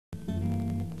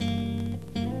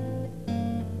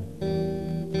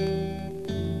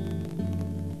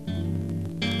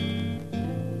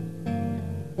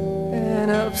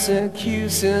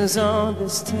Obseqious is on the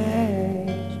stage.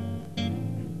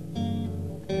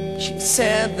 She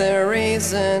said the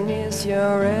reason is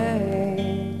your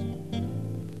age.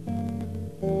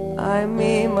 I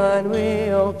mean,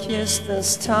 we'll kiss the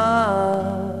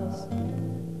stars.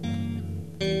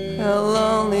 I'll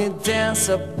only dance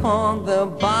upon the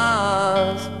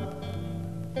bars.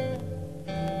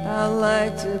 I'd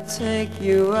like to take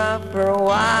you out for a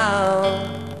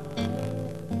while.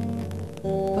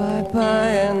 By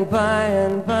and by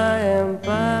and by and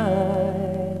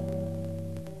by.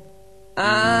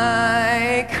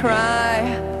 I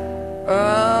cry,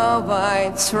 oh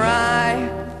I try.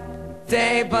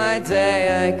 Day by day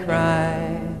I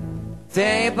cry.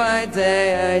 Day by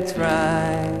day I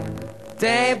try.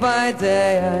 Day by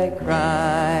day I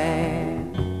cry.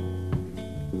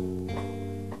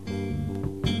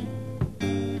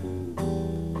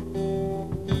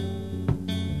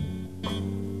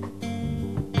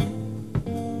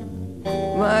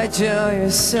 My joy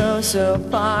is so, so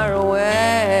far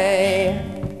away.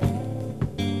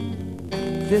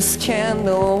 This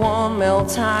candle won't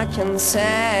melt, I can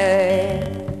say.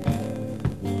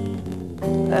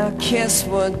 A kiss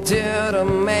would do to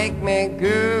make me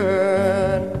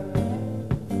good.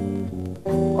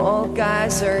 All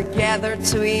guys are gathered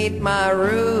to eat my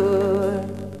root.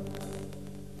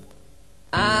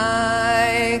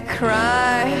 I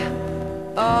cry,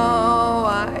 oh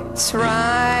I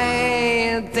try.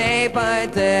 Day by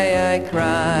day I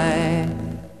cry.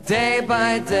 Day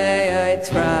by day I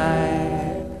try.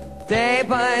 Day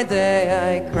by day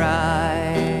I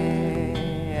cry.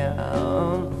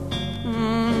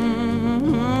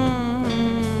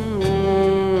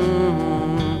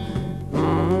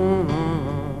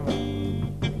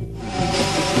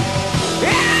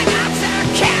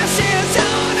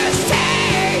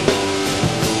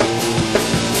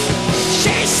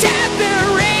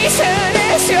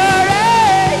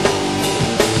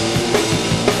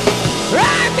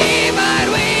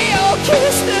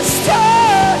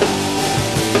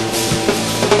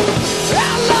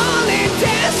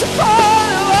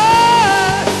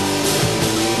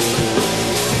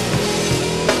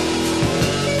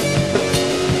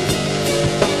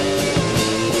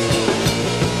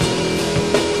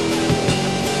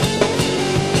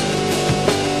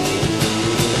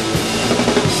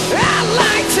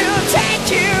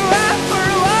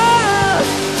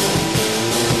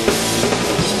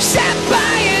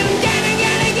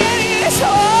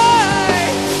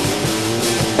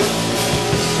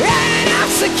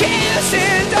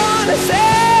 Obseqious on the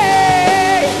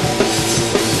say,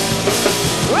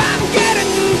 I'm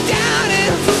getting down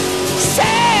and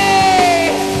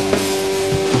say,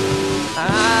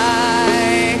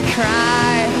 I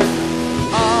cry,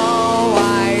 oh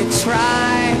I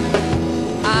try,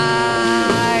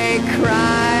 I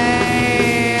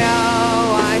cry,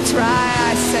 oh I try,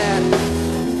 I said,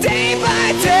 day by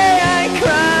day I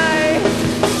cry,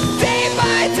 day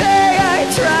by day I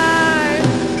try.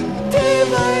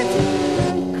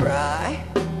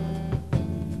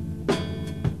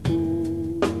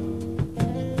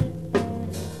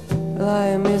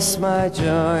 I miss my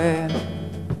joy,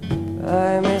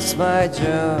 I miss my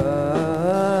joy.